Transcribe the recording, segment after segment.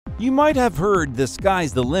You might have heard the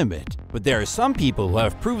sky's the limit, but there are some people who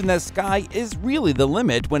have proven that sky is really the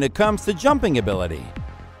limit when it comes to jumping ability.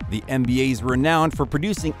 The NBA is renowned for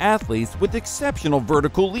producing athletes with exceptional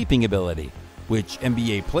vertical leaping ability, which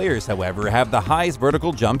NBA players, however, have the highest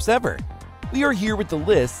vertical jumps ever. We are here with the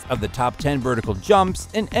list of the top 10 vertical jumps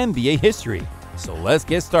in NBA history, so let's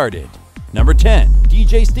get started. Number 10.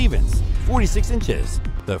 DJ Stevens, 46 inches.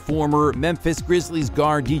 The former Memphis Grizzlies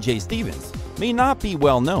guard DJ Stevens may not be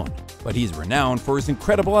well known, but he's renowned for his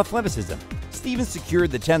incredible athleticism. Stevens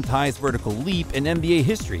secured the 10th highest vertical leap in NBA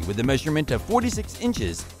history with a measurement of 46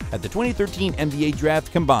 inches at the 2013 NBA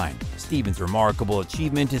Draft combined. Stevens' remarkable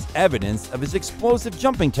achievement is evidence of his explosive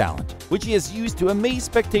jumping talent, which he has used to amaze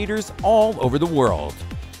spectators all over the world.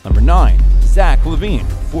 Number 9. Zach LaVine,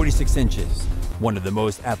 46 inches. One of the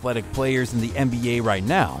most athletic players in the NBA right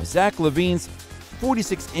now, Zach LaVine's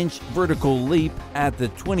 46-inch vertical leap at the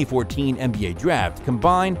 2014 NBA Draft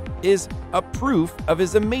combined is a proof of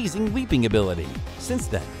his amazing leaping ability. Since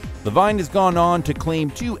then, LaVine has gone on to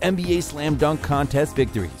claim 2 NBA Slam Dunk Contest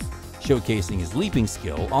victories, showcasing his leaping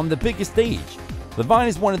skill on the biggest stage. LaVine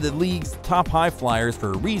is one of the league's top high flyers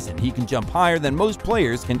for a reason. He can jump higher than most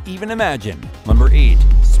players can even imagine. Number 8.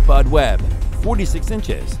 Spud Webb, 46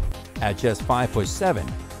 inches. At just 5'7",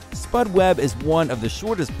 Spud Webb is one of the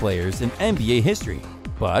shortest players in NBA history,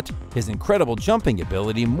 but his incredible jumping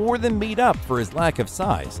ability more than made up for his lack of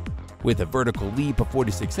size. With a vertical leap of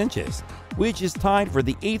 46 inches, which is tied for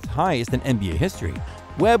the 8th highest in NBA history,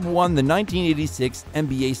 Webb won the 1986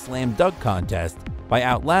 NBA Slam Dunk Contest by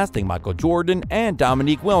outlasting Michael Jordan and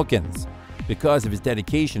Dominique Wilkins. Because of his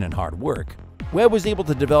dedication and hard work, Webb was able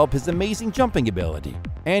to develop his amazing jumping ability,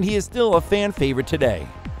 and he is still a fan favorite today.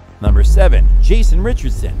 Number 7. Jason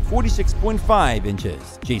Richardson, 46.5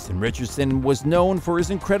 inches. Jason Richardson was known for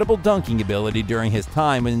his incredible dunking ability during his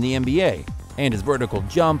time in the NBA, and his vertical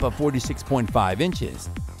jump of 46.5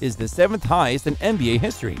 inches is the 7th highest in NBA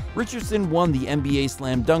history. Richardson won the NBA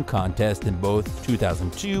Slam Dunk Contest in both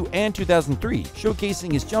 2002 and 2003,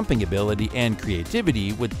 showcasing his jumping ability and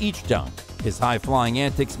creativity with each dunk. His high-flying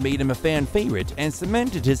antics made him a fan favorite and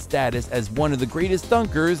cemented his status as one of the greatest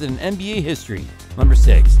dunkers in NBA history. Number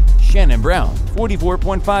 6. Shannon Brown,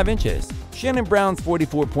 44.5 inches. Shannon Brown's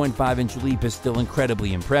 44.5-inch leap is still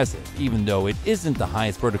incredibly impressive, even though it isn't the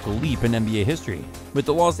highest vertical leap in NBA history. With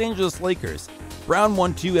the Los Angeles Lakers, Brown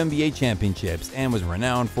won 2 NBA championships and was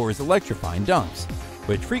renowned for his electrifying dunks,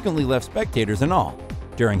 which frequently left spectators in awe.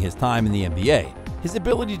 During his time in the NBA, his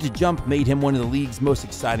ability to jump made him one of the league's most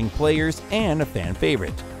exciting players and a fan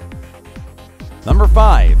favorite. Number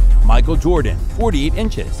 5. Michael Jordan, 48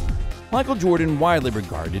 inches. Michael Jordan, widely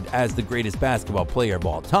regarded as the greatest basketball player of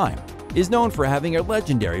all time, is known for having a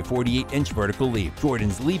legendary 48-inch vertical leap.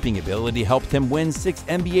 Jordan's leaping ability helped him win 6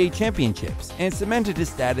 NBA championships and cemented his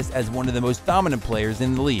status as one of the most dominant players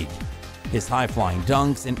in the league. His high-flying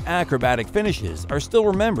dunks and acrobatic finishes are still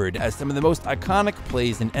remembered as some of the most iconic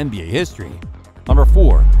plays in NBA history. Number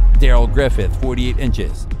 4. Darrell Griffith, 48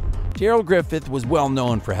 inches. Darrell Griffith was well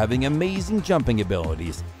known for having amazing jumping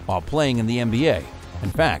abilities while playing in the NBA. In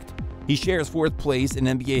fact, he shares 4th place in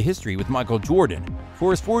NBA history with Michael Jordan for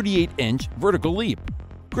his 48-inch vertical leap.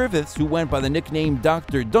 Griffiths, who went by the nickname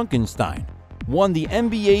Dr. Dunkenstein, won the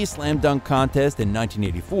NBA Slam Dunk Contest in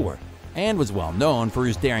 1984 and was well known for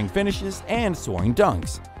his daring finishes and soaring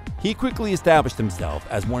dunks. He quickly established himself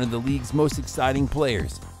as one of the league's most exciting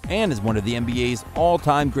players and as one of the NBA's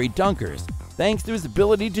all-time great dunkers, thanks to his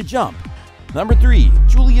ability to jump. Number 3.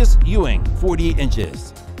 Julius Ewing, 48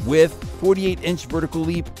 inches. With 48-inch vertical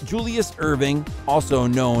leap, Julius Erving, also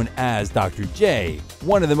known as Dr. J,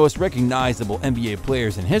 one of the most recognizable NBA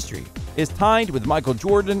players in history, is tied with Michael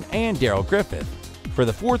Jordan and Darrell Griffith for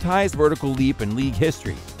the 4th highest vertical leap in league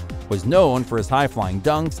history. Was known for his high-flying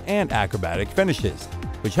dunks and acrobatic finishes,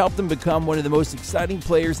 which helped him become one of the most exciting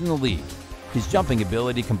players in the league. His jumping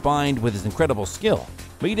ability combined with his incredible skill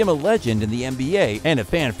made him a legend in the NBA and a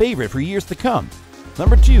fan favorite for years to come.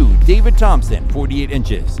 Number 2. David Thompson, 48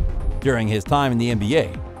 inches. During his time in the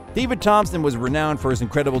NBA, David Thompson was renowned for his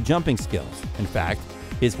incredible jumping skills. In fact,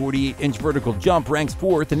 his 48-inch vertical jump ranks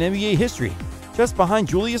 4th in NBA history, just behind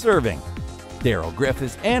Julius Erving, Darrell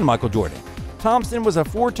Griffith, and Michael Jordan. Thompson was a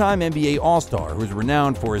 4-time NBA All-Star who was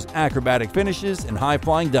renowned for his acrobatic finishes and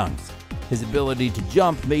high-flying dunks. His ability to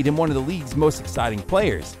jump made him one of the league's most exciting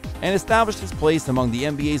players and established his place among the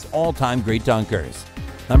NBA's all-time great dunkers.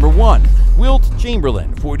 Number 1. Wilt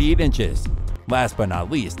Chamberlain, 48 inches. Last but not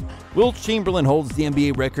least, Wilt Chamberlain holds the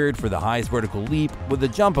NBA record for the highest vertical leap with a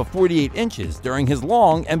jump of 48 inches during his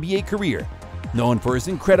long NBA career. Known for his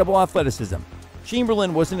incredible athleticism,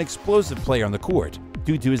 Chamberlain was an explosive player on the court,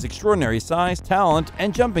 due to his extraordinary size, talent,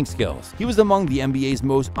 and jumping skills. He was among the NBA's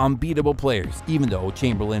most unbeatable players. Even though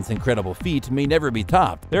Chamberlain's incredible feat may never be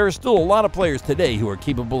topped, there are still a lot of players today who are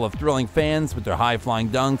capable of thrilling fans with their high-flying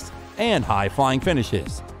dunks and high-flying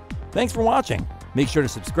finishes. Thanks for watching. Make sure to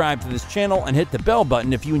subscribe to this channel and hit the bell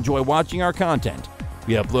button if you enjoy watching our content.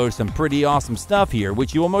 We upload some pretty awesome stuff here,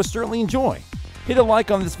 which you will most certainly enjoy. Hit a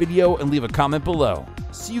like on this video and leave a comment below.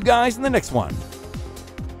 See you guys in the next one.